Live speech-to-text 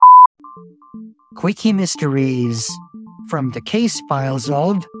Quickie Mysteries from the case files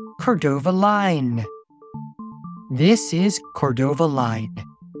of Cordova Line. This is Cordova Line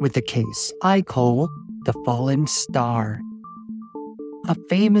with the case I call The Fallen Star. A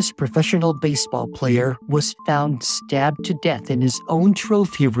famous professional baseball player was found stabbed to death in his own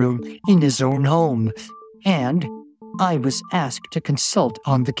trophy room in his own home, and I was asked to consult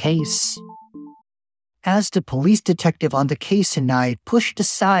on the case. As the police detective on the case and I pushed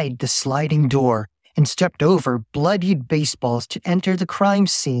aside the sliding door and stepped over bloodied baseballs to enter the crime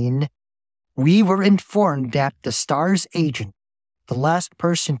scene, we were informed that the star's agent, the last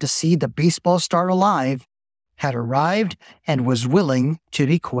person to see the baseball star alive, had arrived and was willing to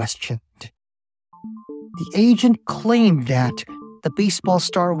be questioned. The agent claimed that the baseball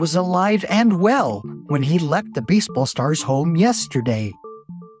star was alive and well when he left the baseball star's home yesterday.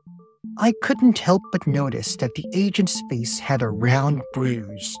 I couldn't help but notice that the agent's face had a round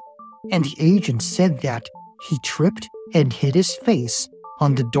bruise, and the agent said that he tripped and hit his face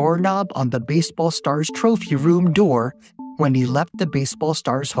on the doorknob on the baseball star's trophy room door when he left the baseball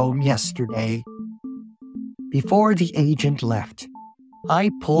star's home yesterday. Before the agent left,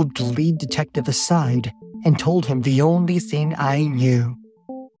 I pulled the lead detective aside and told him the only thing I knew.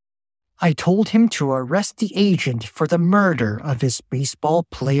 I told him to arrest the agent for the murder of his baseball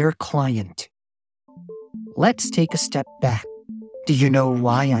player client. Let's take a step back. Do you know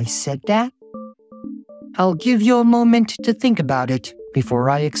why I said that? I'll give you a moment to think about it before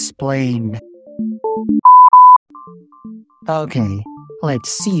I explain. Okay,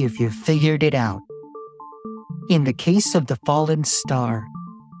 let's see if you've figured it out. In the case of the fallen star,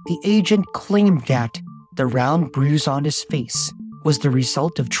 the agent claimed that the round bruise on his face was the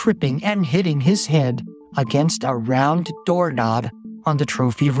result of tripping and hitting his head against a round doorknob on the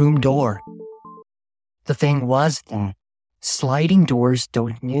trophy room door. The thing was that sliding doors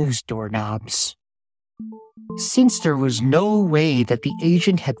don't use doorknobs. Since there was no way that the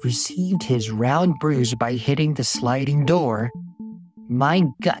agent had received his round bruise by hitting the sliding door, my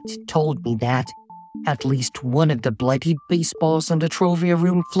gut told me that at least one of the bloodied baseballs on the trophy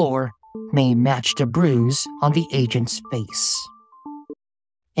room floor may match the bruise on the agent's face.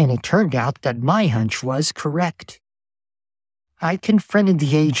 And it turned out that my hunch was correct. I confronted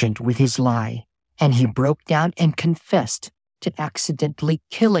the agent with his lie, and he broke down and confessed to accidentally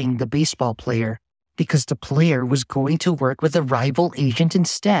killing the baseball player because the player was going to work with a rival agent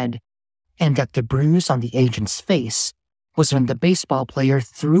instead, and that the bruise on the agent's face was when the baseball player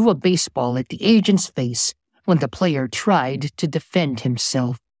threw a baseball at the agent's face when the player tried to defend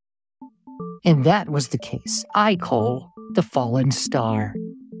himself. And that was the case I call The Fallen Star.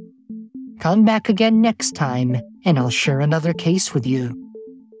 Come back again next time, and I'll share another case with you.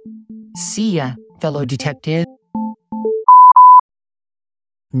 See ya, fellow detective.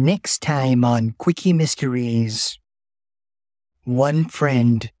 Next time on Quickie Mysteries. One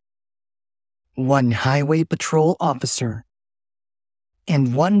friend, one highway patrol officer,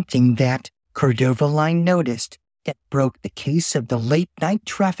 and one thing that Cordova Line noticed that broke the case of the late-night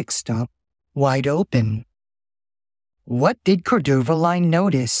traffic stop wide open. What did Cordova Line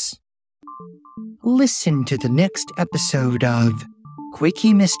notice? Listen to the next episode of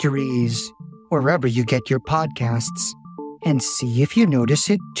Quickie Mysteries, wherever you get your podcasts, and see if you notice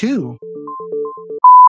it too.